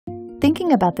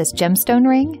Thinking about this gemstone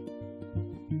ring?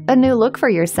 A new look for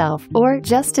yourself, or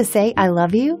just to say I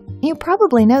love you? You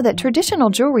probably know that traditional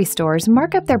jewelry stores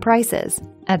mark up their prices.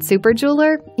 At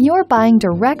SuperJeweler, you're buying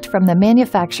direct from the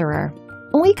manufacturer.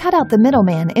 We cut out the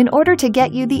middleman in order to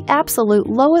get you the absolute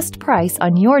lowest price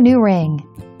on your new ring.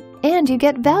 And you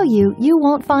get value you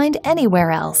won't find anywhere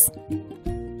else.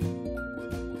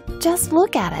 Just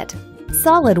look at it.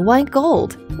 Solid white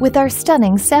gold with our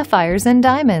stunning sapphires and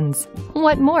diamonds.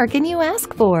 What more can you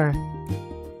ask for?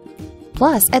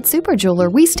 Plus, at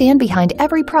SuperJeweler, we stand behind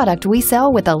every product we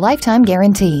sell with a lifetime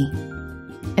guarantee.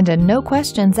 And a no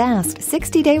questions asked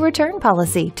 60-day return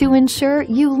policy to ensure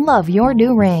you love your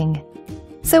new ring.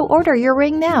 So order your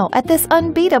ring now at this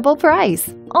unbeatable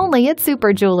price, only at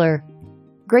SuperJeweler.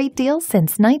 Great deal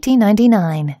since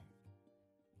 1999.